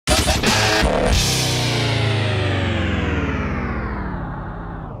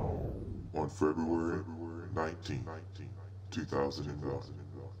February 19, 2001,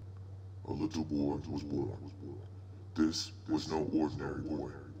 a little boy was born. This was no ordinary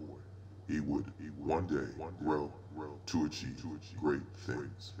boy. He would one day grow to achieve great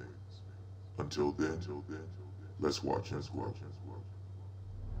things. Until then, let's watch him grow.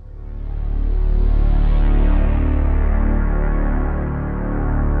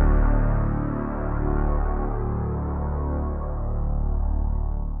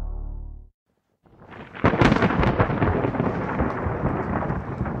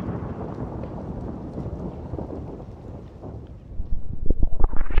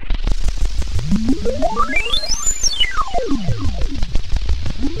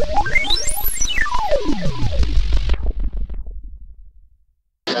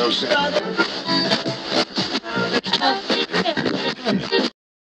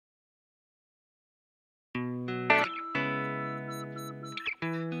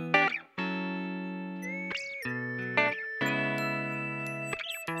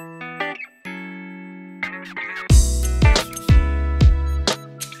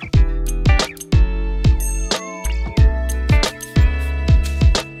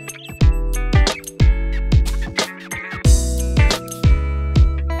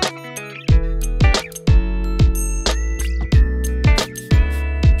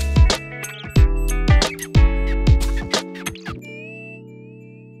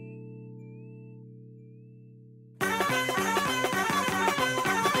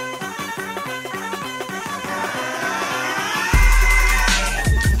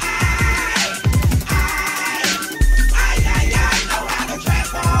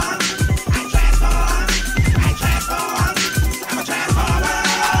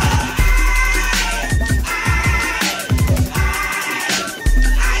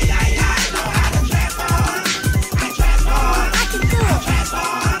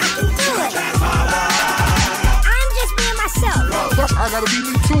 Gotta be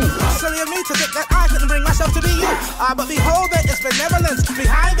me too. Silly of me to think that I couldn't bring myself to be you. But behold, there is benevolence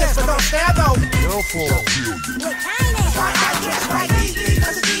behind this, so don't stare though. Careful. What kind of? Why I dress right neatly,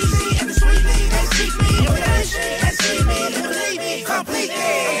 cause it's easy and it's sweetly. They seek me, and see me, and believe me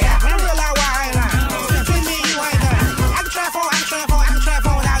completely. I don't realize why I ain't lying. Between me and you, I ain't lying. I can transform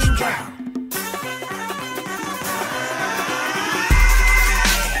without even trying.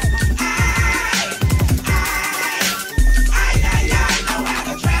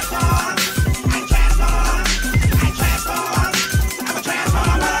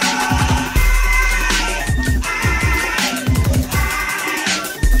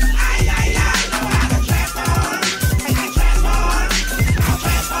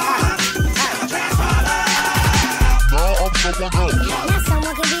 Now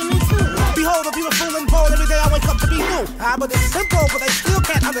someone can be me too. Behold, a beautiful and bold. Every day I wake up to be new. But it's simple, but they still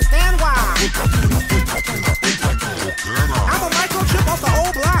can't understand why. I'm a microchip off the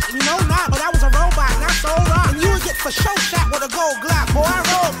old block, and you know not, but I was a robot, not so rock. And you would get for show shot with a gold glock. Boy, I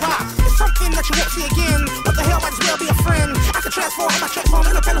roll pop. It's something that you won't see again. What the hell, might as well be a friend. I can transform,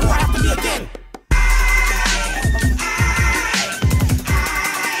 independent who I have to be again.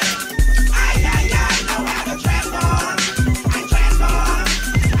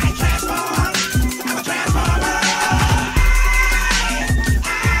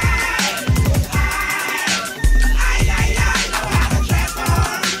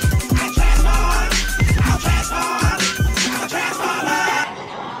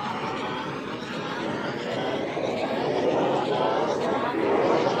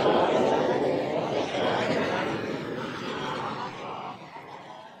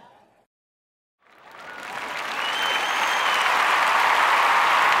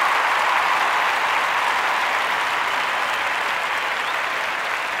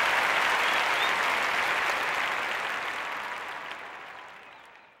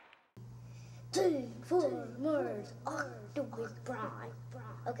 Transformers, Octopus Prime.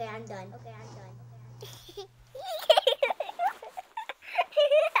 Okay, I'm done.